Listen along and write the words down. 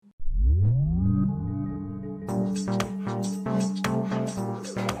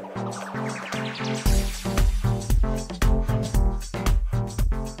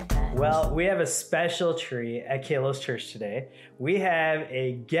we have a special treat at Kalos Church today. We have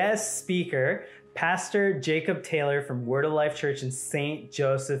a guest speaker. Pastor Jacob Taylor from Word of Life Church in St.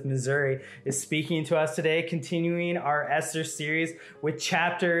 Joseph, Missouri is speaking to us today, continuing our Esther series with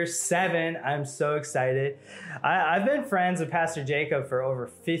chapter 7. I'm so excited. I've been friends with Pastor Jacob for over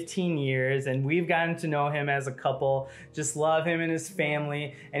 15 years, and we've gotten to know him as a couple, just love him and his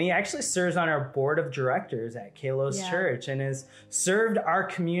family. And he actually serves on our board of directors at Kalos Church and has served our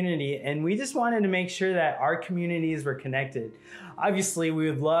community. And we just wanted to make sure that our communities were connected. Obviously, we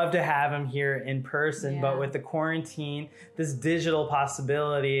would love to have him here in person, but with the quarantine, this digital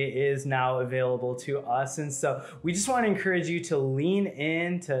possibility is now available to us. And so we just want to encourage you to lean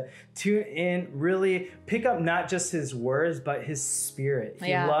in, to tune in, really pick up not just his words, but his spirit.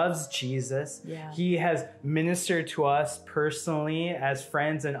 He loves Jesus. He has ministered to us personally as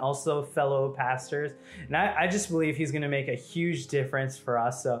friends and also fellow pastors. And I just believe he's going to make a huge difference for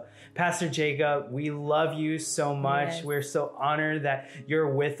us. So Pastor Jacob, we love you so much. Yes. We're so honored that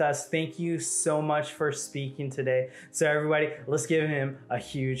you're with us. Thank you so much for speaking today. So everybody, let's give him a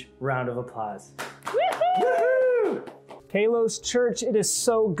huge round of applause. Woo-hoo! Kalos Church, it is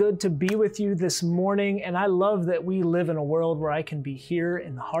so good to be with you this morning, and I love that we live in a world where I can be here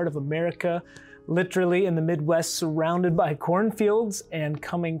in the heart of America, literally in the Midwest, surrounded by cornfields, and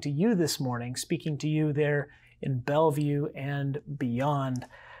coming to you this morning, speaking to you there in Bellevue and beyond.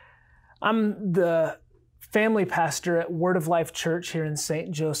 I'm the family pastor at Word of Life Church here in St.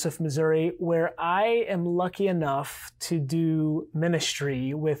 Joseph, Missouri, where I am lucky enough to do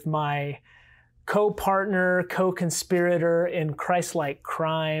ministry with my co-partner, co-conspirator in Christ-like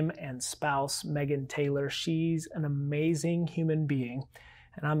crime and spouse, Megan Taylor. She's an amazing human being,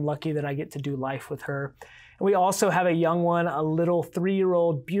 and I'm lucky that I get to do life with her. And we also have a young one, a little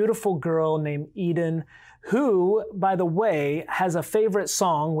 3-year-old beautiful girl named Eden, who, by the way, has a favorite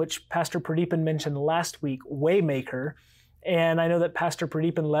song, which Pastor Pradeepan mentioned last week, Waymaker. And I know that Pastor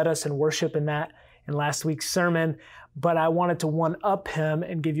Pradeepan led us in worship in that in last week's sermon, but I wanted to one-up him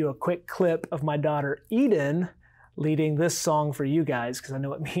and give you a quick clip of my daughter Eden leading this song for you guys, because I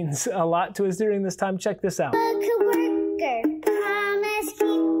know it means a lot to us during this time. Check this out. Worker, promise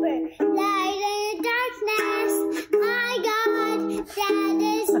keeper, light in darkness, my God, that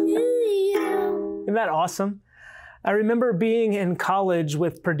is who you are. Isn't that awesome? I remember being in college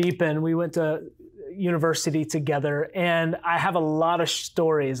with Pradeepan. We went to university together, and I have a lot of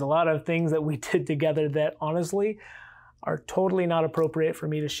stories, a lot of things that we did together that honestly are totally not appropriate for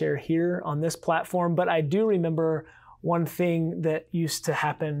me to share here on this platform. But I do remember one thing that used to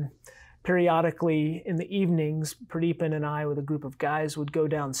happen periodically in the evenings. Pradeepan and I, with a group of guys, would go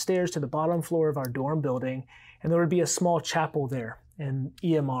downstairs to the bottom floor of our dorm building, and there would be a small chapel there in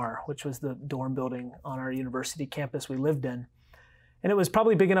EMR, which was the dorm building on our university campus we lived in. And it was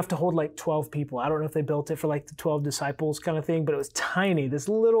probably big enough to hold like 12 people. I don't know if they built it for like the 12 disciples kind of thing, but it was tiny, this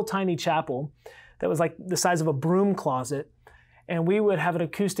little tiny chapel that was like the size of a broom closet. And we would have an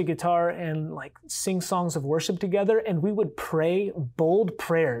acoustic guitar and like sing songs of worship together. And we would pray bold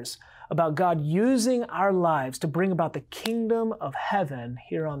prayers about God using our lives to bring about the kingdom of heaven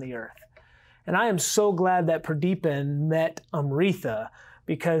here on the earth. And I am so glad that Pradeepan met Amritha,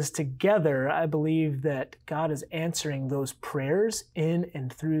 because together I believe that God is answering those prayers in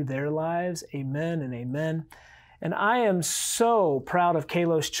and through their lives. Amen and amen. And I am so proud of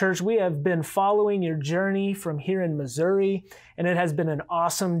Kalos Church. We have been following your journey from here in Missouri, and it has been an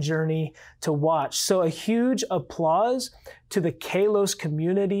awesome journey to watch. So a huge applause to the Kalos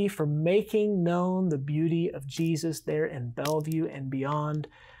community for making known the beauty of Jesus there in Bellevue and beyond.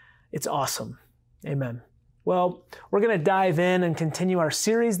 It's awesome. Amen. Well, we're going to dive in and continue our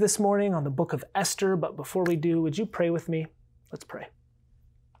series this morning on the book of Esther. But before we do, would you pray with me? Let's pray.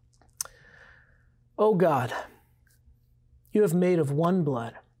 Oh God, you have made of one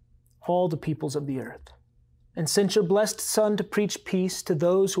blood all the peoples of the earth, and sent your blessed Son to preach peace to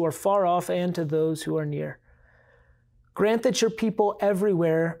those who are far off and to those who are near. Grant that your people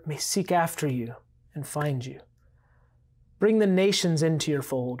everywhere may seek after you and find you. Bring the nations into your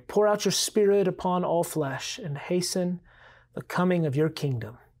fold. Pour out your Spirit upon all flesh, and hasten the coming of your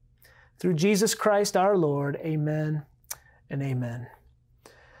kingdom. Through Jesus Christ our Lord, amen and amen.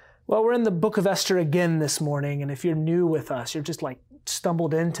 Well, we're in the book of Esther again this morning, and if you're new with us, you're just like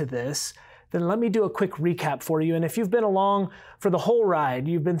stumbled into this, then let me do a quick recap for you. And if you've been along for the whole ride,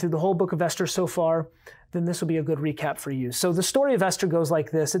 you've been through the whole book of Esther so far, then this will be a good recap for you. So the story of Esther goes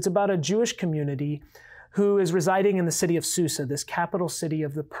like this. It's about a Jewish community who is residing in the city of Susa, this capital city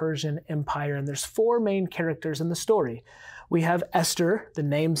of the Persian Empire. And there's 4 main characters in the story. We have Esther, the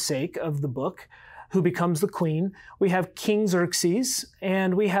namesake of the book, who becomes the queen. We have King Xerxes,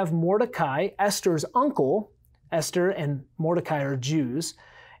 and we have Mordecai, Esther's uncle. Esther and Mordecai are Jews.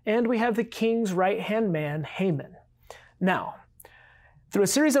 And we have the king's right-hand man, Haman. Now, through a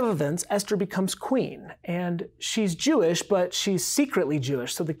series of events, Esther becomes queen, and she's Jewish, but she's secretly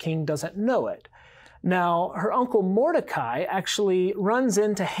Jewish, so the king doesn't know it. Now, her uncle Mordecai actually runs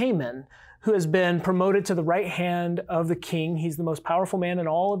into Haman, who has been promoted to the right hand of the king. He's the most powerful man in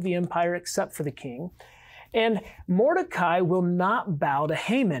all of the empire except for the king. And Mordecai will not bow to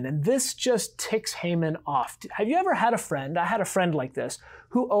Haman, and this just ticks Haman off. Have you ever had a friend? I had a friend like this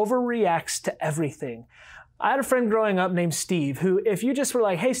who overreacts to everything. I had a friend growing up named Steve who, if you just were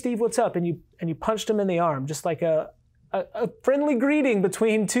like, "Hey Steve, what's up?" and you punched him in the arm, just like a friendly greeting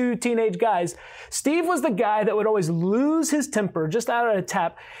between two teenage guys, Steve was the guy that would always lose his temper just out of a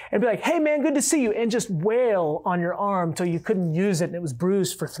tap and be like, "Hey man, good to see you," and just wail on your arm till you couldn't use it and it was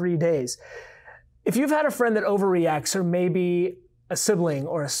bruised for 3 days. If you've had a friend that overreacts, or maybe a sibling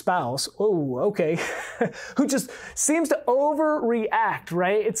or a spouse, oh, okay, who just seems to overreact,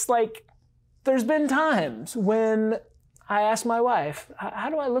 right? It's like, there's been times when I ask my wife, "How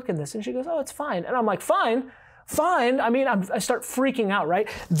do I look in this?" And she goes, "Oh, it's fine." And I'm like, fine. I mean, I start freaking out, right?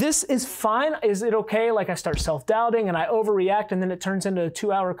 This is fine. Is it okay? Like, I start self-doubting and I overreact, and then it turns into a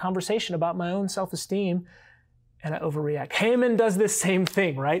 2-hour conversation about my own self-esteem, and I overreact. Haman does this same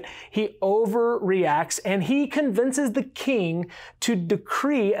thing, right? He overreacts, and he convinces the king to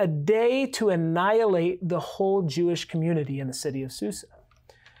decree a day to annihilate the whole Jewish community in the city of Susa.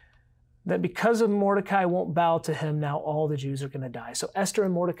 That because of Mordecai won't bow to him, now all the Jews are going to die. So Esther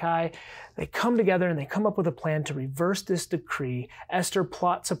and Mordecai, they come together and they come up with a plan to reverse this decree. Esther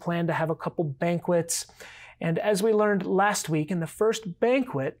plots a plan to have a couple banquets. And as we learned last week in the first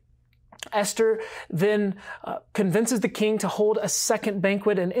banquet, Esther then convinces the king to hold a second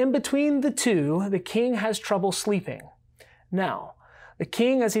banquet. And in between the two, the king has trouble sleeping. Now, the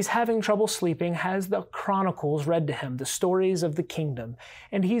king, as he's having trouble sleeping, has the chronicles read to him, the stories of the kingdom.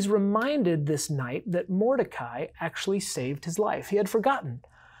 And he's reminded this night that Mordecai actually saved his life. He had forgotten.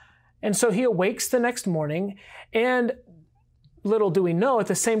 And so he awakes the next morning, and little do we know, at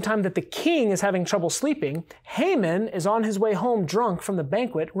the same time that the king is having trouble sleeping, Haman is on his way home drunk from the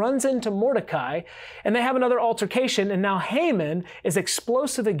banquet, runs into Mordecai, and they have another altercation, and now Haman is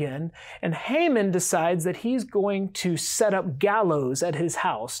explosive again, and Haman decides that he's going to set up gallows at his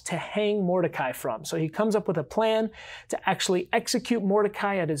house to hang Mordecai from. So he comes up with a plan to actually execute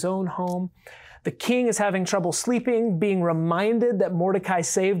Mordecai at his own home. The king is having trouble sleeping, being reminded that Mordecai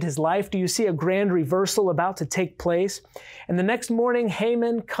saved his life. Do you see a grand reversal about to take place? And the next morning,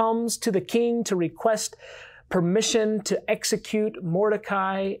 Haman comes to the king to request permission to execute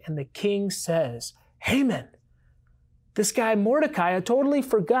Mordecai. And the king says, "Haman, this guy Mordecai, I totally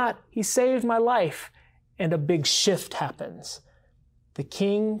forgot. He saved my life." And a big shift happens. The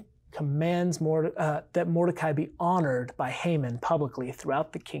king commands that Mordecai be honored by Haman publicly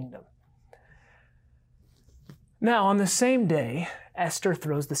throughout the kingdom. Now, on the same day, Esther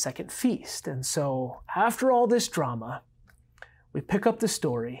throws the second feast. And so after all this drama, we pick up the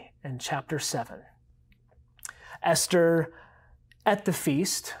story in chapter 7. Esther, at the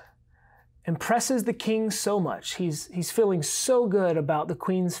feast, impresses the king so much. He's feeling so good about the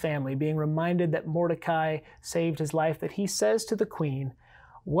queen's family, being reminded that Mordecai saved his life, that he says to the queen,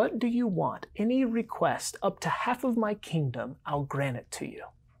 "What do you want? Any request up to half of my kingdom, I'll grant it to you."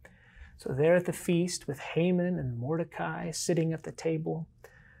 So there at the feast with Haman and Mordecai sitting at the table,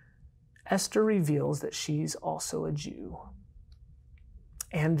 Esther reveals that she's also a Jew,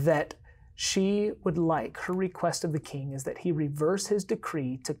 and that she would like, her request of the king is that he reverse his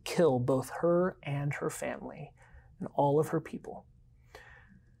decree to kill both her and her family and all of her people.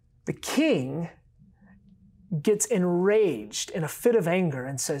 The king gets enraged in a fit of anger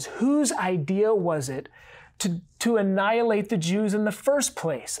and says, "Whose idea was it to annihilate the Jews in the first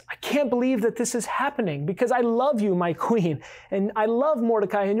place? I can't believe that this is happening because I love you, my queen, and I love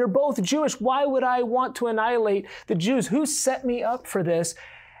Mordecai, and you're both Jewish. Why would I want to annihilate the Jews? Who set me up for this?"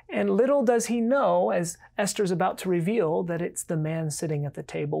 And little does he know, as Esther's about to reveal, that it's the man sitting at the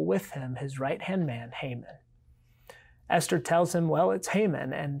table with him, his right-hand man, Haman. Esther tells him, well, it's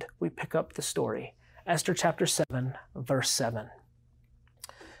Haman, and we pick up the story. Esther chapter 7, verse 7.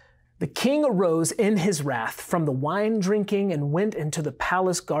 The king arose in his wrath from the wine drinking and went into the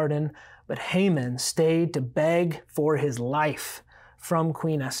palace garden, but Haman stayed to beg for his life from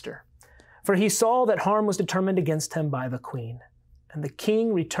Queen Esther. For he saw that harm was determined against him by the queen. And the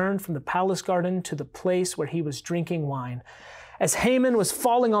king returned from the palace garden to the place where he was drinking wine, as Haman was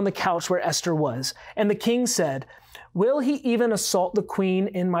falling on the couch where Esther was. And the king said, Will he even assault the queen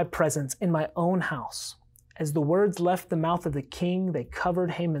in my presence, in my own house? As the words left the mouth of the king, they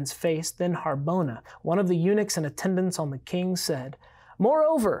covered Haman's face. Then Harbona, one of the eunuchs in attendance on the king, said,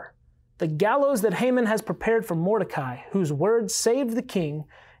 Moreover, the gallows that Haman has prepared for Mordecai, whose words saved the king,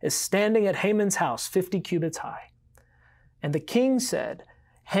 is standing at Haman's house, 50 cubits high. And the king said,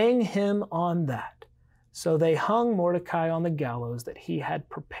 Hang him on that. So they hung Mordecai on the gallows that he had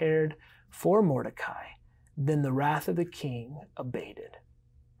prepared for Mordecai. Then the wrath of the king abated.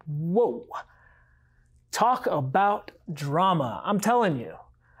 Whoa. Talk about drama. I'm telling you.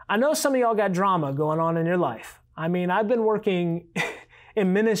 I know some of y'all got drama going on in your life. I mean, I've been working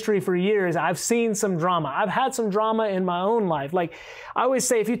in ministry for years. I've seen some drama. I've had some drama in my own life. Like I always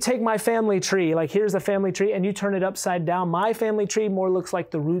say, if you take my family tree, like here's the family tree, and you turn it upside down, my family tree more looks like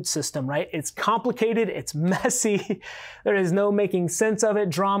the root system, right? It's complicated. It's messy. There is no making sense of it.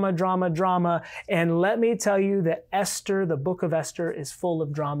 Drama, drama, drama. And let me tell you that Esther, the book of Esther, is full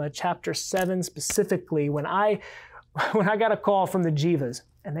of drama. Chapter 7 specifically, when I got a call from the Jivas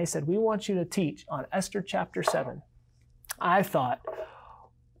and they said, we want you to teach on Esther chapter 7, I thought,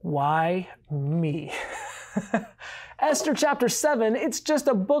 why me? Esther chapter 7, it's just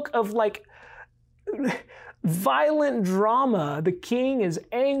a book of like violent drama. The king is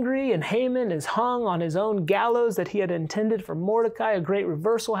angry and Haman is hung on his own gallows that he had intended for Mordecai. A great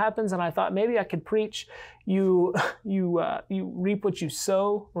reversal happens, and I thought maybe I could preach, you reap what you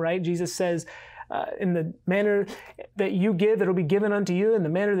sow, right? Jesus says, in the manner that you give, it'll be given unto you. In the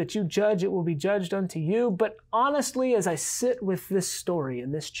manner that you judge, it will be judged unto you. But honestly, as I sit with this story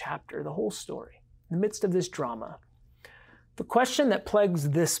in this chapter, the whole story, in the midst of this drama, the question that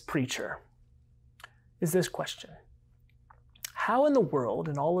plagues this preacher is this question. How in the world,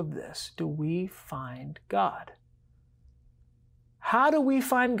 in all of this, do we find God? How do we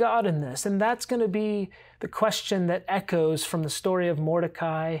find God in this? And that's going to be the question that echoes from the story of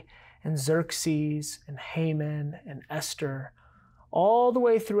Mordecai and Xerxes and Haman and Esther, all the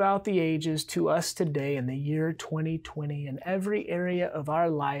way throughout the ages to us today in the year 2020. In every area of our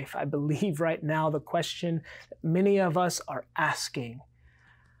life, I believe right now the question that many of us are asking,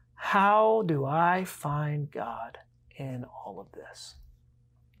 how do I find God in all of this?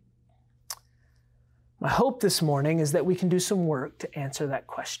 My hope this morning is that we can do some work to answer that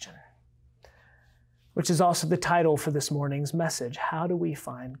question, which is also the title for this morning's message. How do we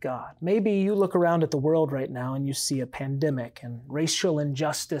find God? Maybe you look around at the world right now and you see a pandemic and racial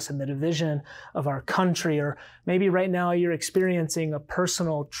injustice and the division of our country, or maybe right now you're experiencing a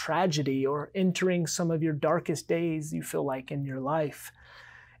personal tragedy or entering some of your darkest days, you feel like, in your life.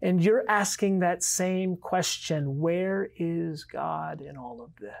 And you're asking that same question, where is God in all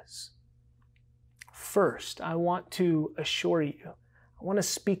of this? First, I want to assure you, I want to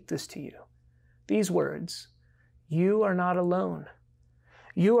speak this to you. These words, you are not alone.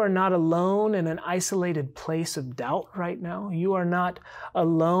 You are not alone in an isolated place of doubt right now. You are not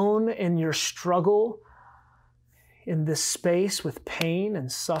alone in your struggle in this space with pain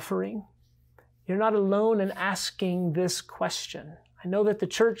and suffering. You're not alone in asking this question. I know that the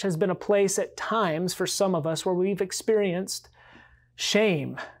church has been a place at times for some of us where we've experienced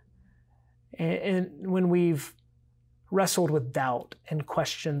shame and when we've wrestled with doubt and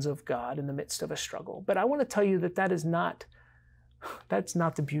questions of God in the midst of a struggle. But I want to tell you that that's not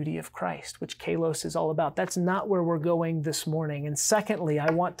the beauty of Christ, which Kalos is all about. That's not where we're going this morning. And secondly, I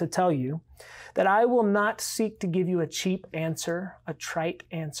want to tell you that I will not seek to give you a cheap answer, a trite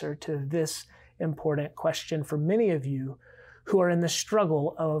answer to this important question for many of you who are in the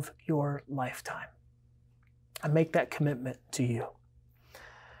struggle of your lifetime. I make that commitment to you.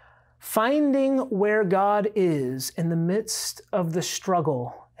 Finding where God is in the midst of the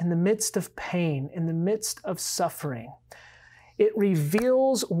struggle, in the midst of pain, in the midst of suffering, it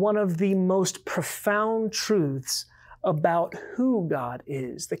reveals one of the most profound truths about who God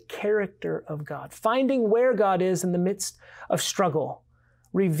is, the character of God. Finding where God is in the midst of struggle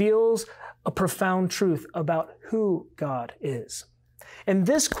reveals a profound truth about who God is. And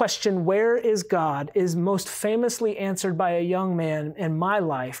this question, where is God, is most famously answered by a young man in my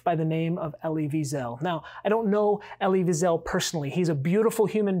life by the name of Elie Wiesel. Now, I don't know Elie Wiesel personally. He's a beautiful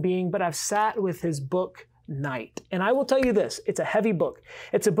human being, but I've sat with his book, Night. And I will tell you this, it's a heavy book.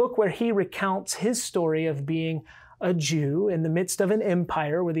 It's a book where he recounts his story of being a Jew in the midst of an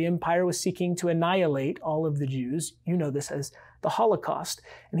empire where the empire was seeking to annihilate all of the Jews. You know this as the Holocaust.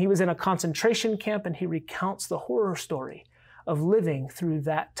 And he was in a concentration camp, and he recounts the horror story of living through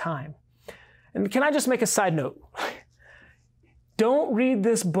that time. And can I just make a side note? Don't read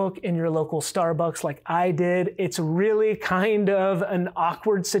this book in your local Starbucks like I did. It's really kind of an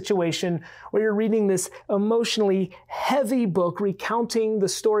awkward situation where you're reading this emotionally heavy book recounting the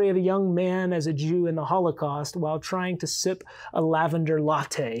story of a young man as a Jew in the Holocaust while trying to sip a lavender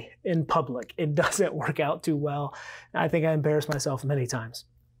latte in public. It doesn't work out too well. I think I embarrassed myself many times.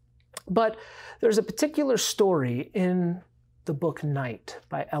 But there's a particular story in the book Night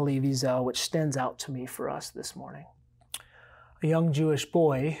by Elie Wiesel which stands out to me for us this morning. A young Jewish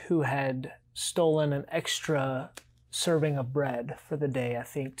boy who had stolen an extra serving of bread for the day, I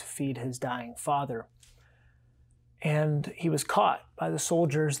think, to feed his dying father. And he was caught by the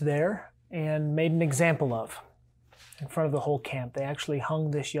soldiers there and made an example of in front of the whole camp. They actually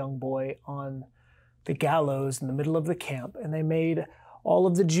hung this young boy on the gallows in the middle of the camp, and they made all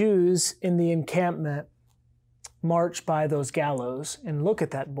of the Jews in the encampment march by those gallows and look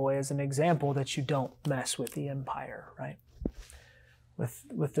at that boy as an example that you don't mess with the empire, right?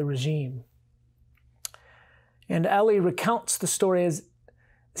 With the regime. And Elie recounts the story as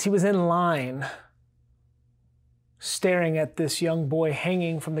he was in line staring at this young boy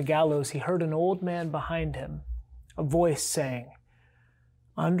hanging from the gallows. He heard an old man behind him, a voice saying,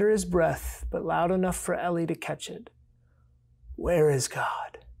 under his breath, but loud enough for Elie to catch it, "Where is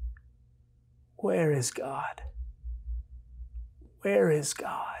God? Where is God? Where is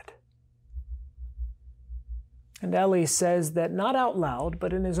God?" And Elie says that not out loud,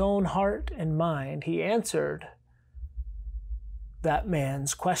 but in his own heart and mind, he answered that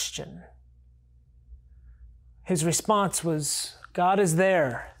man's question. His response was, God is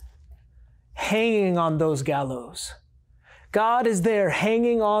there, hanging on those gallows. God is there,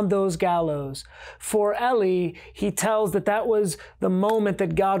 hanging on those gallows. For Elie, he tells that was the moment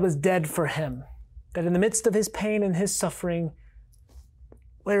that God was dead for him. That in the midst of his pain and his suffering,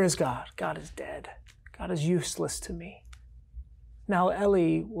 where is God? God is dead. God is useless to me. Now,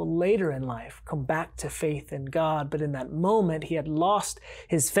 Elie will later in life come back to faith in God, but in that moment he had lost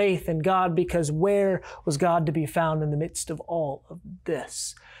his faith in God because where was God to be found in the midst of all of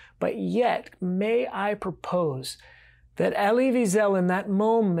this? But yet, may I propose that Elie Wiesel in that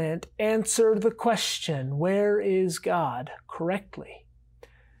moment answered the question, where is God, correctly?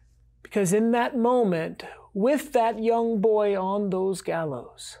 Because in that moment, with that young boy on those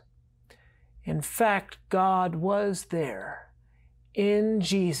gallows, in fact, God was there in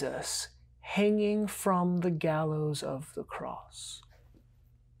Jesus, hanging from the gallows of the cross.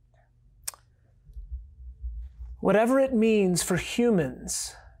 Whatever it means for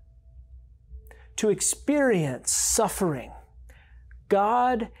humans to experience suffering,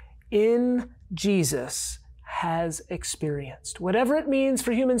 God in Jesus has experienced. Whatever it means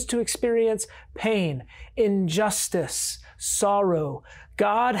for humans to experience pain, injustice, sorrow,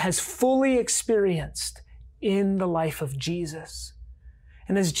 God has fully experienced in the life of Jesus.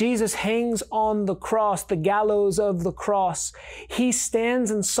 And as Jesus hangs on the cross, the gallows of the cross, he stands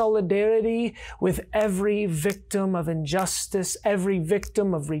in solidarity with every victim of injustice, every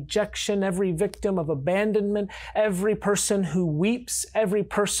victim of rejection, every victim of abandonment, every person who weeps, every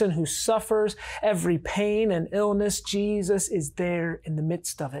person who suffers, every pain and illness. Jesus is there in the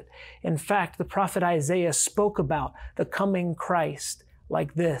midst of it. In fact, the prophet Isaiah spoke about the coming Christ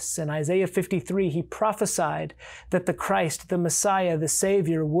like this. In Isaiah 53, he prophesied that the Christ, the Messiah, the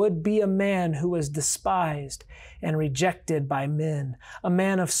Savior, would be a man who was despised and rejected by men, a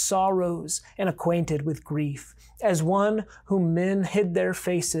man of sorrows and acquainted with grief. As one whom men hid their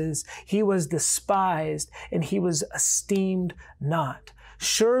faces, he was despised and he was esteemed not.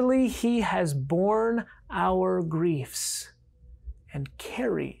 Surely he has borne our griefs and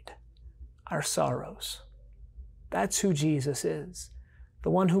carried our sorrows. That's who Jesus is. The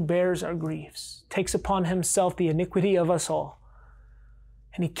one who bears our griefs, takes upon himself the iniquity of us all,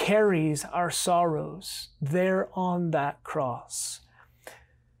 and he carries our sorrows there on that cross.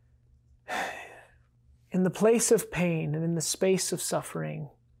 In the place of pain and in the space of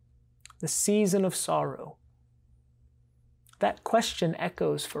suffering, the season of sorrow, that question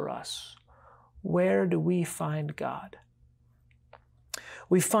echoes for us. Where do we find God?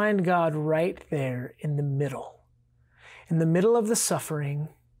 We find God right there in the middle of the suffering,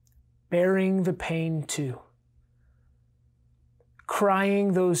 bearing the pain too,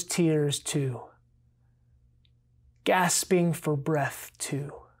 crying those tears too, gasping for breath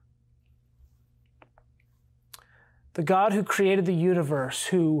too. The God who created the universe,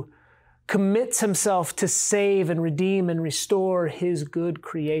 who commits himself to save and redeem and restore his good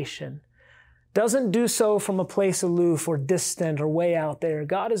creation, doesn't do so from a place aloof or distant or way out there.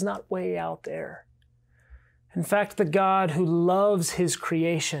 God is not way out there. In fact, the God who loves his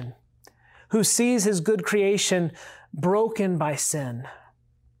creation, who sees his good creation broken by sin,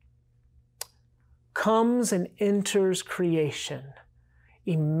 comes and enters creation.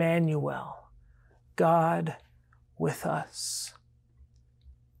 Emmanuel, God with us.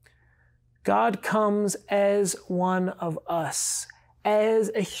 God comes as one of us, as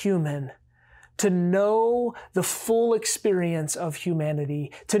a human, to know the full experience of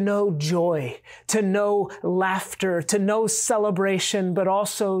humanity, to know joy, to know laughter, to know celebration, but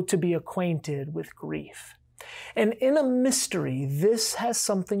also to be acquainted with grief. And in a mystery, this has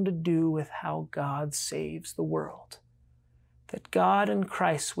something to do with how God saves the world. That God in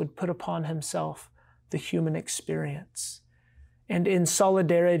Christ would put upon himself the human experience, and in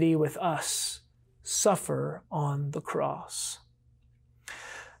solidarity with us, suffer on the cross.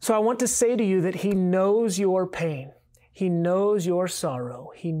 So I want to say to you that he knows your pain. He knows your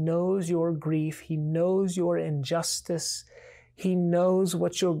sorrow. He knows your grief. He knows your injustice. He knows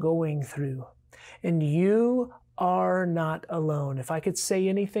what you're going through. And you are not alone. If I could say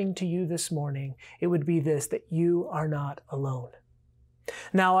anything to you this morning, it would be this, that you are not alone.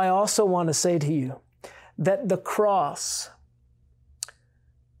 Now, I also want to say to you that the cross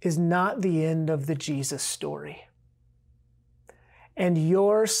is not the end of the Jesus story. And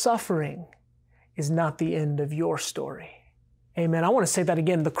your suffering is not the end of your story. Amen. I want to say that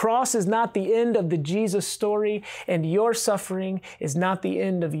again. The cross is not the end of the Jesus story, and your suffering is not the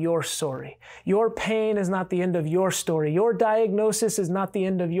end of your story. Your pain is not the end of your story. Your diagnosis is not the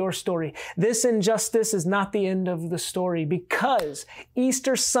end of your story. This injustice is not the end of the story, because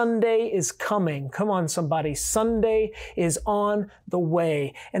Easter Sunday is coming. Come on, somebody. Sunday is on the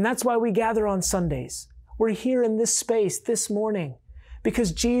way. And that's why we gather on Sundays. We're here in this space this morning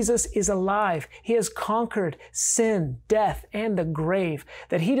because Jesus is alive. He has conquered sin, death, and the grave.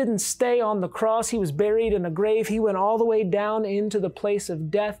 That he didn't stay on the cross. He was buried in a grave. He went all the way down into the place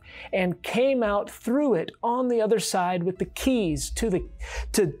of death and came out through it on the other side with the keys to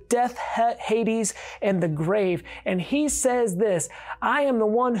death, Hades, and the grave. And he says this, I am the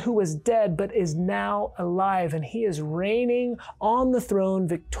one who was dead but is now alive. And he is reigning on the throne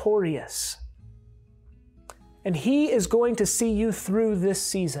victorious. And he is going to see you through this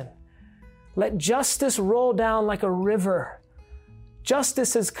season. Let justice roll down like a river.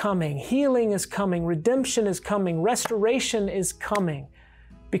 Justice is coming. Healing is coming. Redemption is coming. Restoration is coming,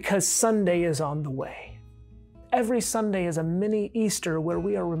 because Sunday is on the way. Every Sunday is a mini Easter where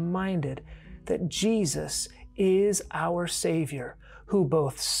we are reminded that Jesus is our Savior, who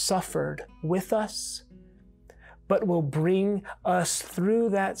both suffered with us, but will bring us through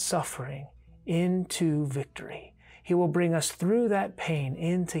that suffering into victory. He will bring us through that pain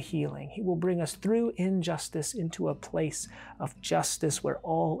into healing. He will bring us through injustice into a place of justice where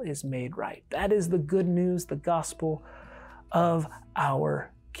all is made right. That is the good news, the gospel of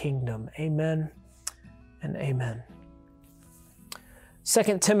our kingdom. Amen and amen.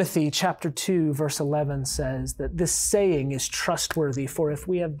 2 Timothy chapter 2, verse 11 says that this saying is trustworthy, for if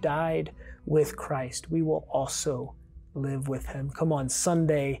we have died with Christ, we will also live with him. Come on,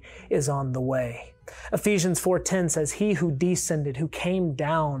 Sunday is on the way. Ephesians 4:10 says, he who descended, who came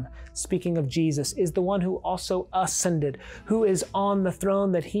down, speaking of Jesus, is the one who also ascended, who is on the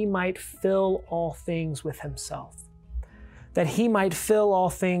throne, that he might fill all things with himself. That he might fill all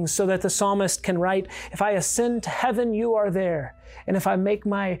things, so that the psalmist can write, if I ascend to heaven, you are there. And if I make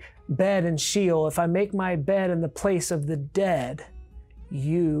my bed in Sheol, if I make my bed in the place of the dead,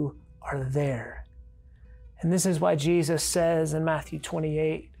 you are there. And this is why Jesus says in Matthew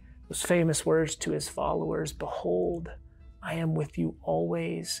 28, those famous words to his followers, behold, I am with you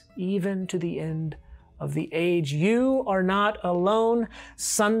always, even to the end of the age. You are not alone.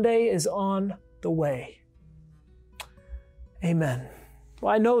 Sunday is on the way. Amen.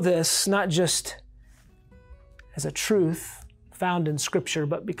 Well, I know this not just as a truth found in Scripture,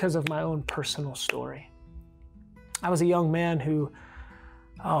 but because of my own personal story. I was a young man who,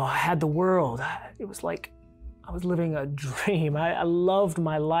 had the world. It was like I was living a dream. I loved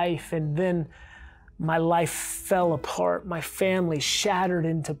my life, and then my life fell apart. My family shattered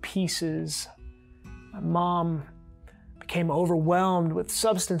into pieces. My mom became overwhelmed with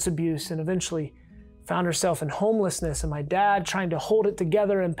substance abuse and eventually found herself in homelessness, and my dad trying to hold it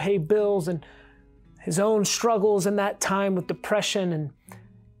together and pay bills, and his own struggles in that time with depression, and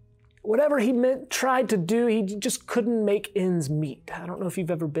whatever he tried to do, he just couldn't make ends meet. I don't know if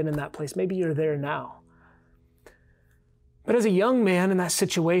you've ever been in that place. Maybe you're there now. But as a young man in that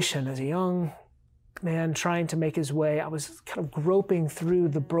situation, as a young man trying to make his way, I was kind of groping through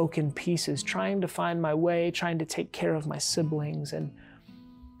the broken pieces, trying to find my way, trying to take care of my siblings. And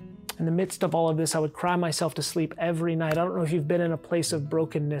in the midst of all of this, I would cry myself to sleep every night. I don't know if you've been in a place of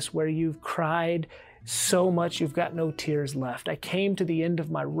brokenness where you've cried so much you've got no tears left. I came to the end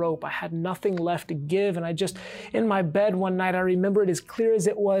of my rope. I had nothing left to give. And in my bed one night, I remember it as clear as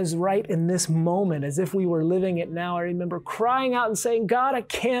it was right in this moment, as if we were living it now. I remember crying out and saying, God, I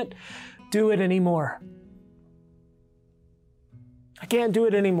can't do it anymore. I can't do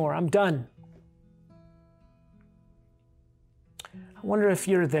it anymore. I'm done. I wonder if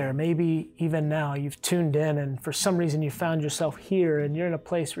you're there. Maybe even now you've tuned in and for some reason you found yourself here and you're in a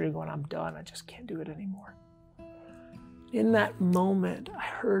place where you're going, I'm done. I just can't do it anymore. In that moment, I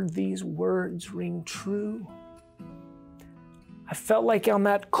heard these words ring true. I felt like on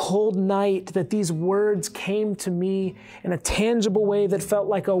that cold night that these words came to me in a tangible way that felt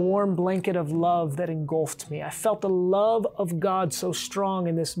like a warm blanket of love that engulfed me. I felt the love of God so strong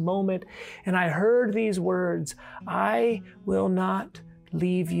in this moment, and I heard these words, I will not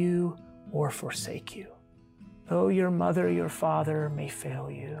leave you or forsake you. Though your mother, your father may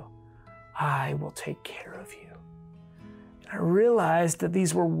fail you, I will take care of you. And I realized that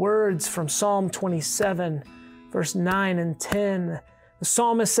these were words from Psalm 27, Verse 9 and 10, the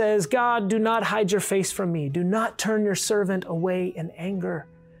psalmist says, God, do not hide your face from me. Do not turn your servant away in anger.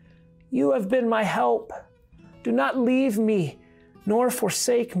 You have been my help. Do not leave me, nor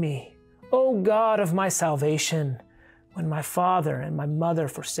forsake me. O God of my salvation, when my father and my mother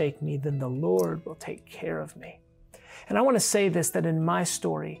forsake me, then the Lord will take care of me. And I want to say this, that in my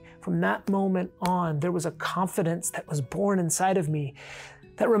story, from that moment on, there was a confidence that was born inside of me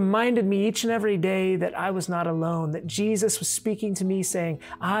that reminded me each and every day that I was not alone, that Jesus was speaking to me saying,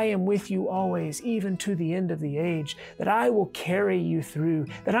 I am with you always, even to the end of the age, that I will carry you through,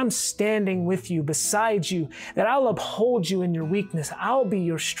 that I'm standing with you, beside you, that I'll uphold you in your weakness. I'll be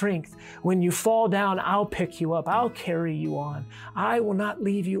your strength. When you fall down, I'll pick you up. I'll carry you on. I will not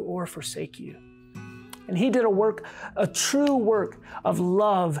leave you or forsake you. And he did a true work of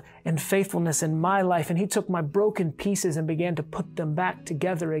love and faithfulness in my life. And he took my broken pieces and began to put them back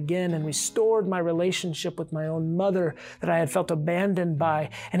together again and restored my relationship with my own mother that I had felt abandoned by.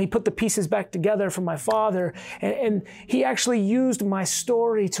 And he put the pieces back together for my father. And he actually used my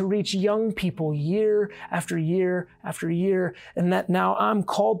story to reach young people year after year after year. And that now I'm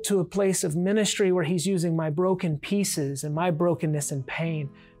called to a place of ministry where he's using my broken pieces and my brokenness and pain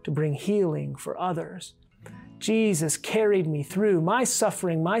to bring healing for others. Jesus carried me through. My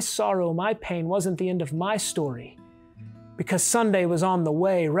suffering, my sorrow, my pain wasn't the end of my story. Because Sunday was on the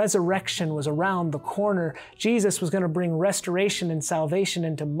way, resurrection was around the corner. Jesus was going to bring restoration and salvation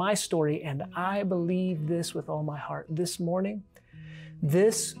into my story, and I believe this with all my heart. This morning, the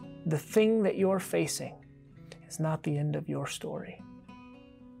thing that you're facing is not the end of your story.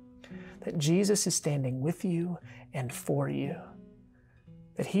 That Jesus is standing with you and for you.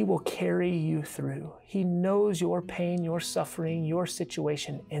 That he will carry you through. He knows your pain, your suffering, your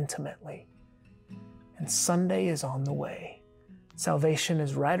situation intimately. And Sunday is on the way. Salvation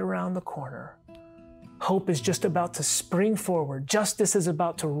is right around the corner. Hope is just about to spring forward. Justice is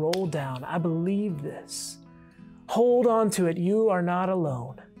about to roll down. I believe this. Hold on to it. You are not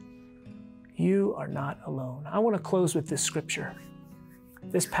alone. You are not alone. I want to close with this scripture.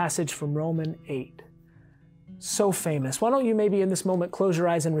 This passage from Romans 8. So famous. Why don't you maybe in this moment close your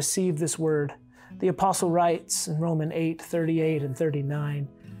eyes and receive this word? The apostle writes in Romans 8:38 and 39,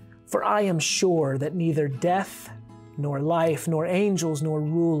 For I am sure that neither death, nor life, nor angels, nor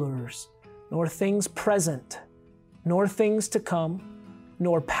rulers, nor things present, nor things to come,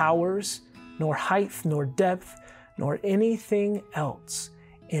 nor powers, nor height, nor depth, nor anything else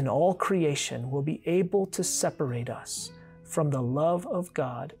in all creation will be able to separate us from the love of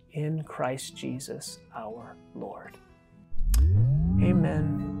God in Christ Jesus our Lord.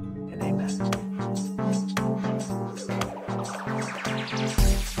 Amen and amen.